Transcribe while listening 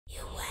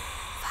you well.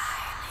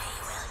 Fire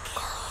will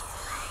kill you.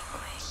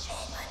 Language,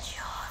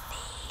 immature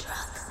feet.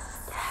 Drugs,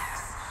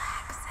 terror,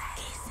 lack,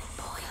 kissing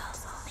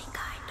boils, only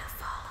kind of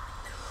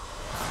following the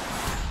rules.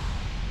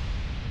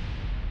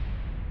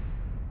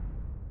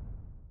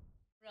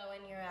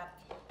 Rowan, you're up.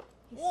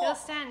 He's still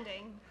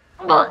standing.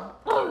 Oh,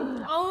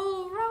 Rowan.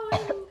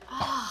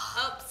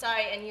 Oh,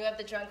 sorry, and you have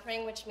the drunk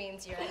ring, which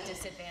means you're at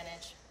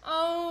disadvantage.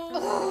 Oh,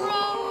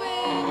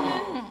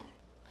 Rowan.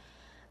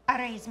 I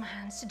raise my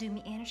hands to do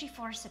me energy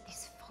force at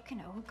these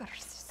fucking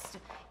ogres.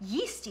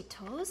 Yeasty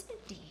toes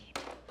indeed.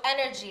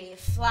 Energy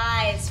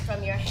flies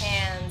from your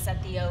hands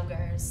at the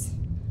ogres.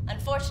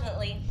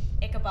 Unfortunately,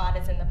 Ichabod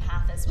is in the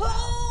path as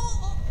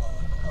well.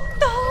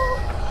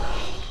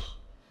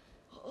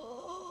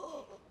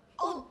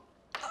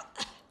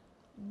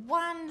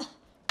 One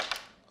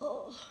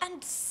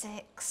and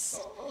 6.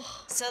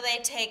 So they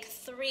take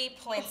 3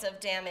 points of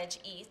damage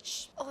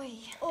each. Oi.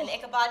 And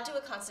Ichabod, do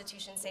a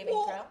Constitution saving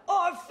throw.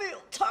 I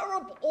feel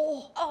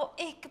terrible. Oh,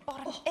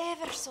 Ichabod, I'm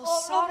ever so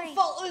sorry. I've never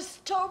felt this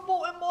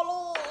terrible in my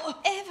life.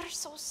 Ever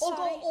so sorry. I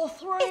got all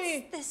 3.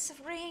 It's this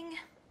ring.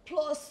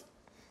 Plus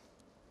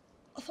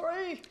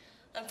 3.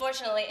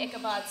 Unfortunately,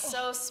 Ichabod's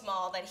so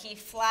small that he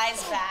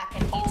flies back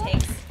and he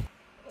takes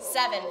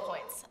 7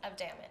 points of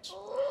damage.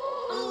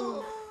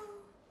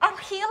 I'll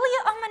heal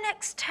you on my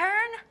next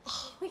turn.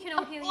 We can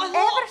all heal you. I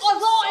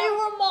thought you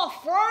were my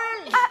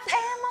friend. I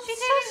am. I'm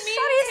so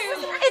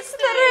sorry. It's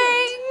the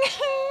ring.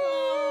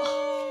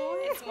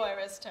 It's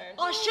Moira's turn.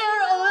 I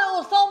shared a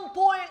little some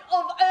point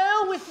of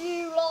air with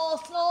you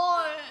last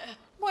night.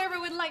 Moira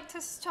would like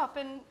to stop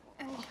and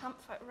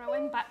comfort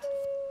Rowan, but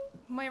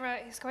Moira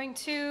is going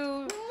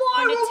to...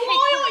 Why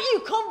don't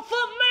you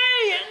comfort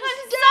me I'm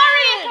instead?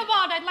 sorry,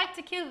 Ichabod. I'd like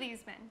to kill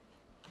these men.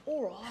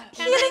 All right.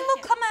 Healing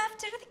will come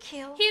after the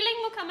kill.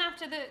 Healing will come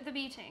after the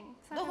beating.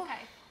 So that's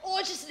okay. Oh,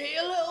 I just need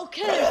a little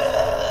kiss.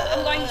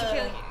 I'm going to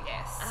kill you,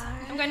 yes.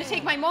 I'm going to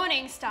take my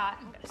morning star.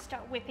 I'm going to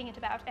start whipping it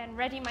about and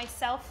ready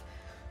myself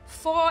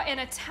for an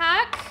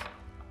attack.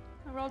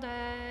 I rolled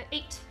a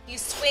 8. You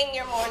swing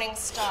your morning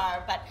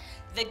star, but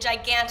the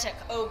gigantic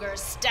ogre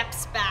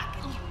steps back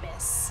and you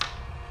miss.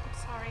 I'm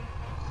sorry.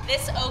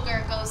 This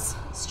ogre goes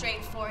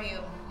straight for you,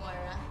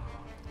 Moira.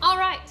 All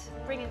right,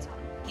 bring it on.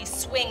 He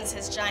swings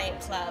his giant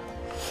club,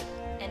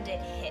 and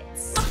it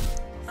hits.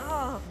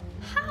 Oh.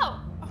 How?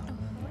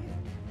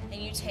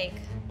 And you take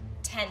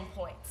 10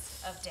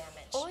 points of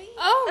damage. Oi.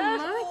 Oh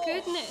my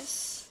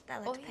goodness.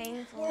 That looked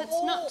painful.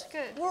 That's not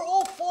good. We're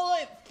all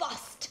falling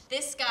fast.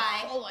 This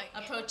guy Falling.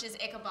 approaches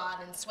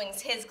Ichabod and swings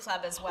his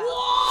club as well.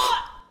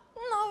 What?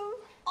 No.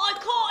 I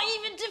can't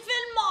even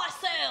defend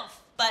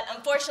myself. But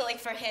unfortunately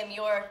for him,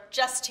 you're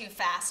just too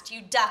fast.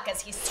 You duck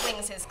as he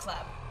swings his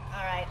club.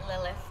 All right,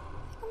 Lilith.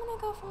 I'm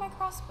gonna go for my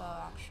crossbow,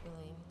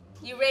 actually.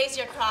 You raise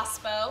your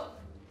crossbow.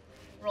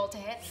 Roll to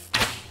hit.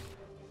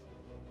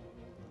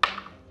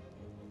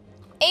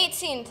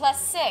 18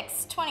 plus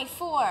 6,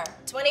 24.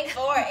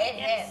 24, it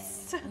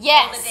hits.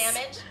 Yes. Roll the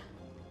damage.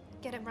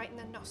 Get him right in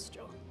the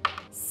nostril.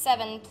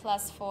 7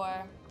 plus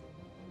 4,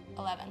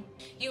 11.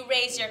 You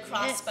raise your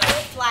crossbow,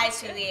 it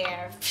flies through the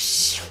air.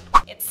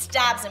 It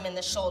stabs him in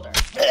the shoulder.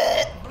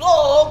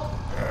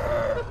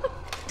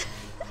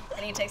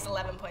 And he takes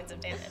 11 points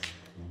of damage.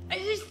 Is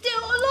he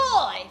still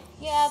alive?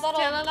 Yeah, that'll...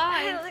 Still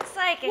alive. It looks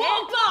like it.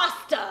 What a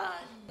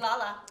bastard!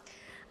 Lala.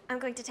 I'm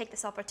going to take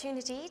this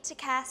opportunity to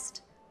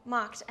cast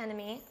Marked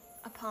Enemy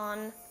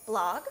upon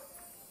Blog.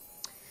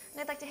 And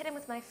I'd like to hit him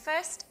with my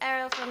first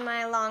arrow from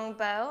my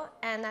longbow,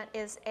 and that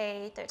is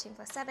a 13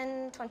 plus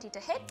 7, 20 to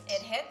hit.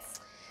 It hits.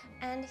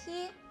 And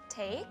he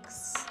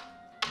takes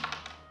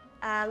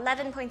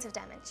 11 points of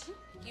damage.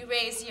 You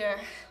raise your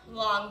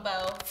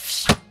longbow.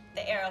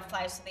 The arrow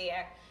flies through the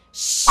air.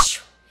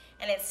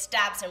 And it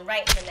stabs him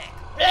right in the neck.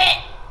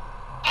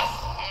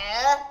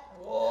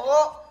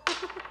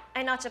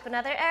 I notch up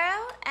another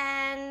arrow,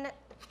 and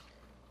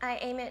I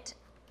aim it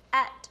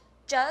at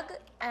Jug,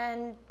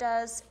 and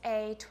does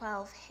a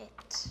 12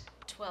 hit.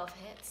 12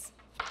 hits.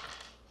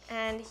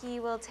 And he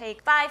will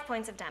take 5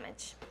 points of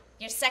damage.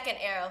 Your second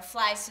arrow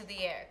flies through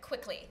the air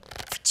quickly.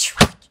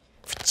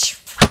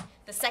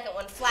 The second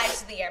one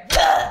flies through the air.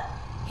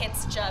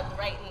 Hits Jug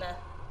right in the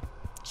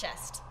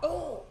chest.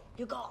 Oh,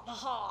 you got the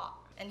heart.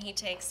 And he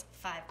takes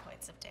 5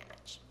 points of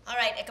damage. All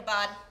right,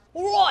 Ichabod.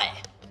 All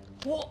right.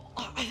 Well,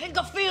 I think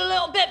I feel a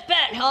little bit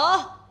better,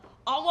 huh?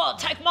 I'm gonna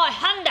take my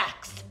hand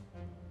axe,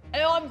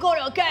 and I'm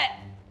gonna get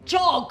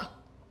Jog,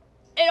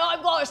 and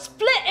I'm gonna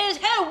split his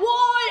head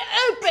wide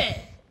open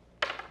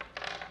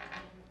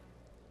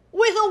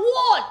with a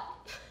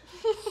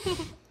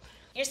 1.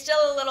 You're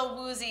still a little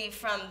woozy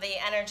from the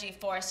energy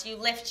force. You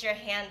lift your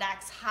hand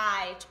axe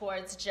high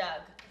towards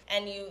Jug,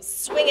 and you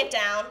swing it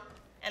down,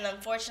 and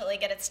unfortunately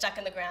get it stuck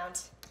in the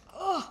ground.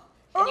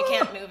 And you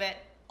can't move it.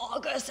 I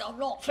guess I'm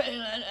not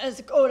feeling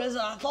as good as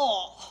I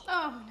thought.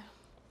 Oh no.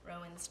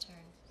 Rowan's turn.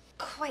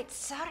 Quite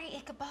sorry,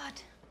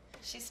 Ichabod.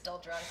 She's still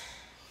drunk.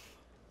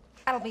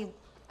 I'll be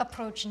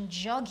approaching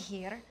Jug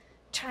here,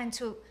 trying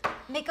to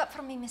make up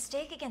for my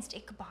mistake against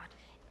Ichabod.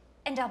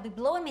 And I'll be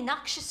blowing me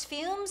noxious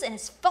fumes in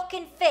his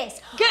fucking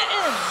face. Get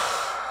him!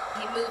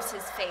 removes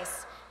his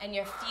face, and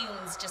your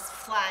fumes just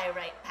fly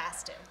right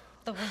past him.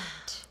 The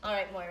wind. All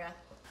right, Moira.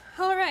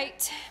 All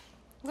right.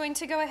 I'm going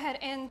to go ahead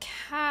and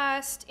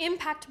cast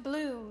Impact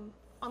Bloom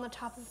on the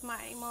top of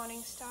my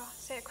Morning Star.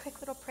 Say a quick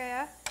little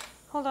prayer.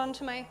 Hold on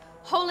to my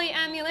holy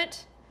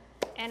amulet.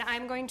 And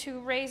I'm going to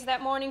raise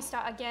that Morning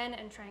Star again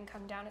and try and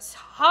come down as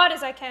hard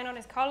as I can on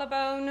his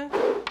collarbone.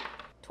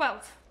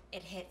 12.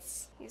 It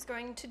hits. He's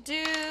going to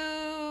do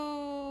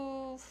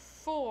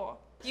 4.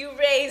 You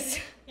raise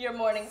your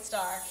Morning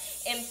Star,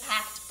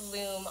 Impact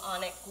Bloom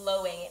on it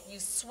glowing. You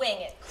swing,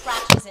 it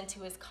crashes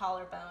into his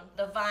collarbone.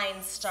 The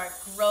vines start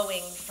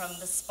growing from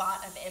the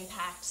spot of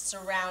impact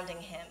surrounding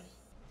him.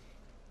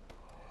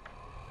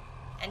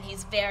 And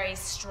he's very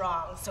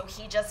strong, so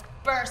he just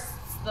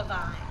bursts the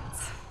vines.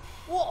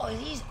 What are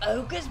these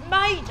ogres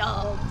made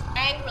of?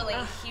 Angrily,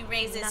 he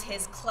raises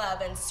his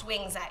club and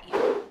swings at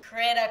you.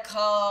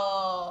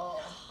 Critical.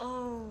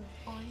 Oh.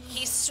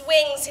 He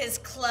swings his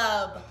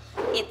club.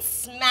 It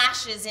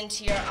smashes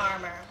into your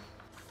armor.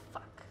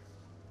 Fuck.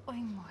 Oi,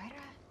 Moira.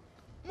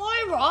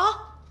 Moira?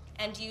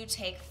 And you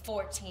take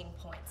 14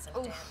 points of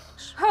damage.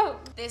 Oh,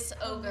 This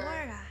ogre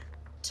Moira.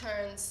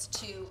 turns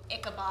to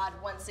Ichabod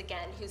once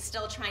again, who's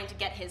still trying to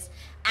get his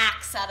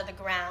axe out of the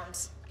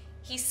ground.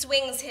 He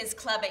swings his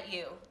club at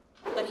you,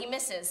 but he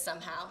misses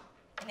somehow,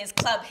 and his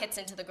club hits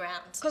into the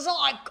ground. Because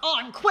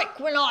I'm quick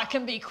when I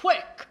can be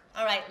quick.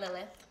 All right,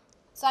 Lilith.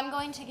 So I'm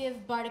going to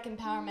give bardic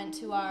empowerment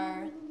to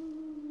our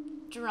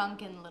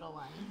drunken little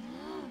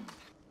one.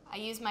 I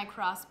use my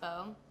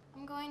crossbow.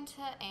 I'm going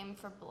to aim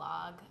for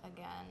Blog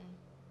again.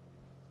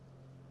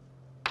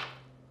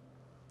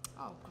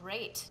 Oh,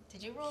 great.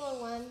 Did you roll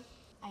a 1?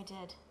 I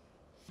did.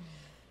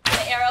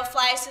 The arrow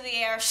flies through the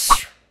air,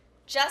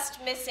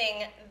 just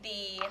missing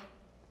the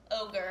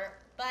ogre,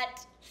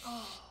 but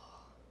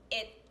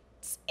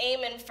it's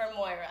aiming for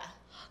Moira.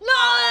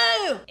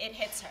 No! It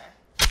hits her.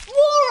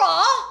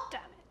 Moira!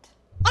 damn it.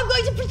 I'm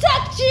going to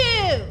protect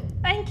you!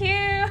 Thank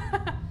you.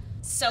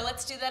 So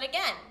let's do that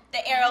again.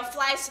 The arrow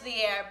flies through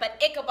the air,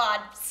 but Ichabod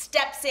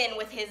steps in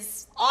with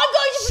his I'm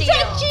going to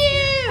protect shield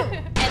you!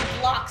 and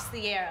blocks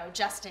the arrow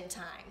just in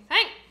time.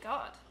 Thank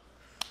God.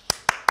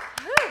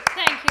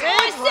 Thank you.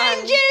 I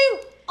send you!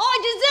 I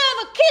deserve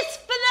a kiss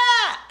for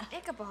that!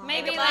 Ichabod.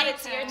 Maybe Ichabod, later.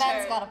 it's your Ben's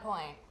turn. got a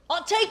point.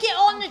 I'll take it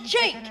on the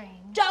cheek.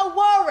 Don't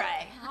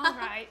worry. All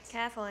right.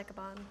 Careful,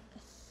 Ichabod.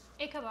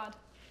 Ichabod.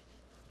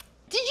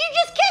 Did you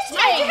just kiss me?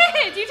 I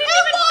did. You didn't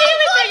Oh even my feel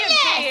it though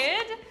goodness. you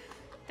did.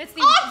 That's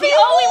the I feel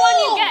only one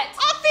warm. you get. I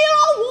feel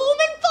all warm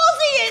and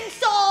fuzzy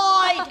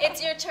inside. It's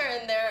your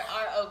turn. There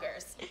are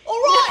ogres. All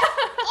right,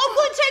 I'm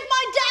going to take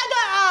my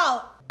dagger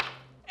out.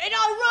 And I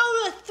roll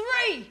a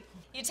 3.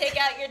 You take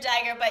out your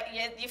dagger, but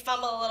you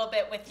fumble a little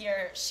bit with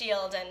your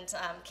shield and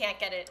can't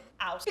get it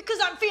out. Because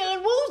I'm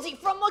feeling woozy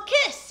from my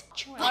kiss.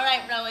 All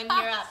right, Rowan,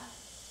 you're up.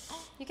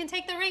 You can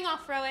take the ring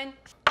off, Rowan.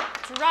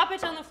 Drop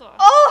it on the floor.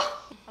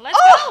 Oh! Let's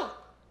go.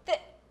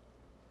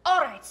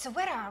 Alright, so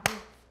where are we?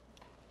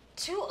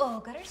 2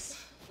 ogres.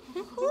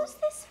 Who's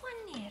this one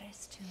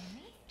nearest to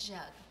me? Jug.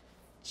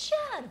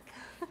 Jug.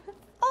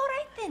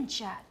 Alright then,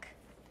 Jug.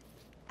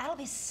 I'll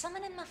be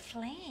summoning my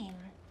flame.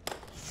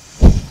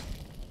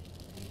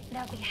 And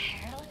I'll be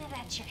hurling it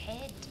at your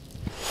head.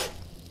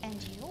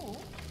 And you'll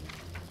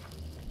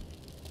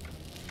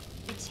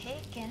be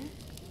taking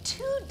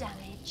 2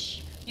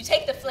 damage. You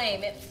take the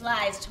flame, it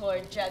flies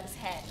toward Jug's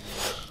head.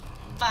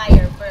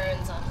 Fire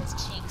burns on his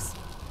cheeks.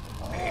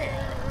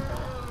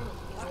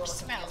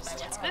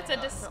 That's a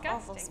disgusting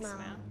awful smell.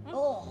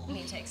 Oh. And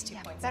he takes 2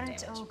 points of Burnt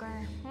damage.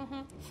 ogre.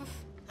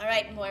 All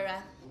right,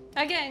 Moira.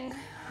 Again.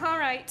 All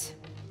right.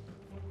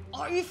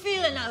 Are you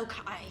feeling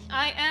okay?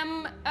 I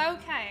am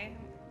okay.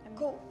 I'm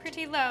Cool.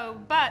 pretty low,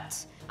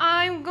 but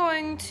I'm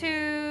going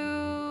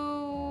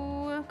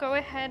to go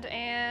ahead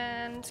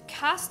and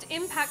cast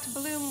Impact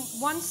Bloom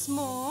once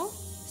more.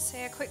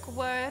 Say a quick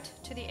word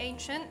to the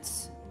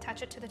ancients.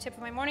 Attach it to the tip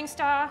of my Morning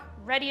Star.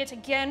 Ready it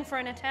again for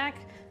an attack.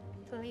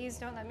 Please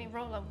don't let me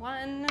roll a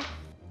 1.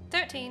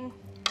 13.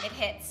 It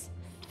hits.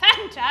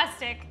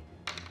 Fantastic.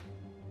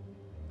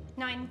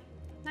 9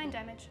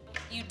 damage.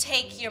 You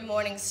take your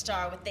Morning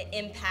Star with the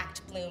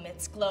impact bloom.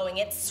 It's glowing.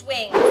 It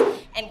swings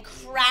and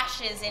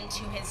crashes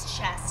into his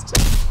chest.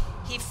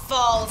 He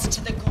falls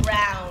to the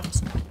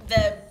ground.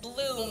 The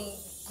bloom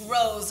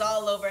grows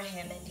all over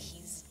him and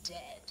he's dead.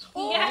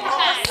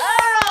 Yes!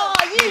 Oh,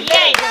 you Yes!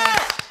 did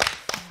that.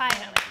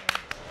 Finally.